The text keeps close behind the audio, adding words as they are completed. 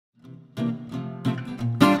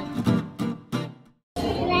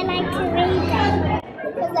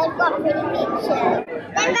they've got pretty pictures.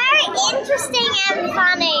 They're very interesting and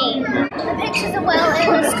funny. The pictures are well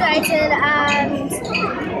illustrated and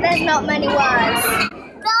there's not many words.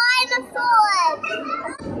 Dinosaurs!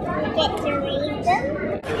 We get to read them.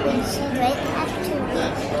 We don't have to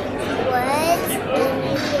read words, and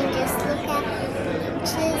we can just look at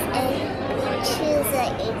pictures, and pictures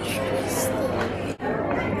are interesting.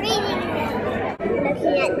 Reading them.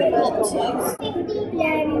 Looking at the pictures.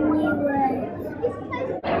 Learning new words.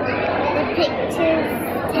 The pictures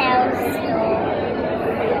tell stories.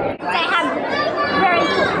 They have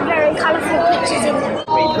very colourful pictures in them.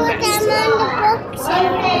 Put them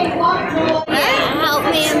on the books and help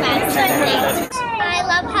me imagine things. I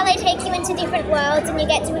love how they take you into different worlds and you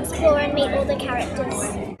get to explore and meet all the characters.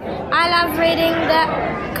 I love reading that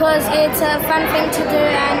because it's a fun thing to do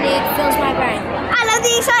and it fills my brain. I love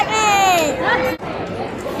the excitement!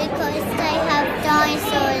 Because they have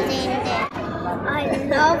dinosaurs in them. I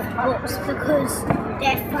love books because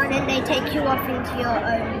they're fun and they take you off into your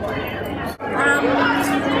own world.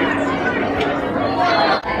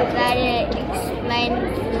 That it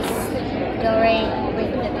explains the story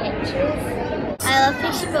with the pictures. I love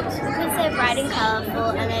picture books because they're bright and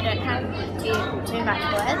colourful and they don't have too much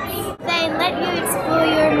words. They let you explore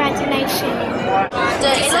your imagination.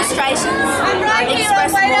 The illustrations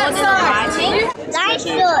express more than the writing. That's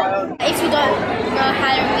good. If you don't know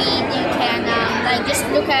how to read, you can just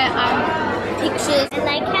look at pictures. I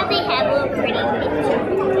like how they have all pretty pictures.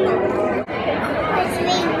 Because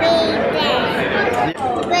we read them.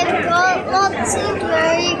 They've got lots of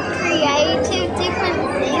very creative different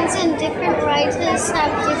things and different writers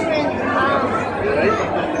have different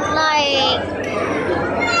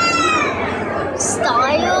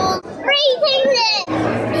styles. Reading them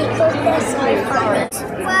because they're so fun.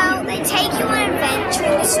 Well, they take you on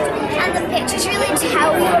adventures and the pictures really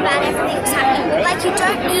tell you about everything that's happening. Like you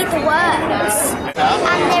don't need the words.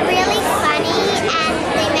 They're really funny and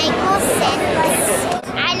they make more sense.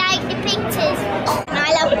 I like the pictures. And I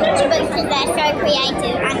love picture books because they're so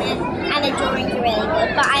creative and the drawings are really good.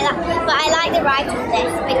 But I like the writing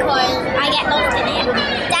bits because I get lost in it.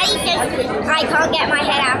 Daddy says I can't get my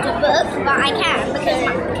head out of books, but I can because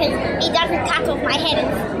he doesn't cut off my head and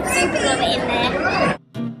super glue it in there.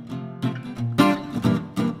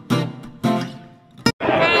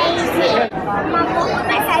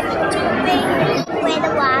 My favourite book would be Where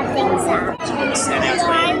the Wild Things Are. And it's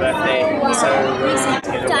my birthday, so we're singing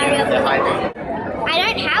together. Diary of a Woman. I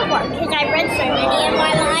don't have one because I've read so many in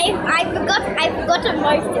my life. I've forgotten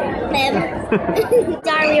most of them.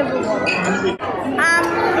 Diary of a Woman.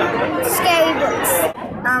 Scary books.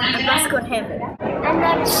 A Bus Called Heaven. I'm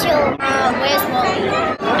not sure. Where's Wally?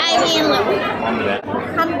 Amy and Lily.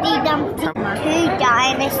 Humpty Dumpty. Two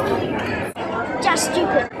Dynasties. Just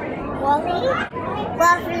Stupid. Wally.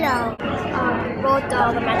 Buffalo. Roald Dahl,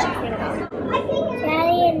 The Magic Finger.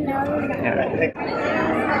 Daddy and Nona.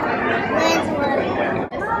 Where's Wally?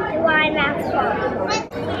 The Wine Mouse Frog.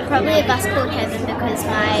 Probably A Bus Called Heaven because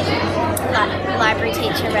my library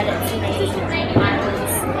teacher read it to me when I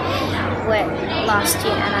was last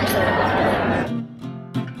year and I thought it was really good.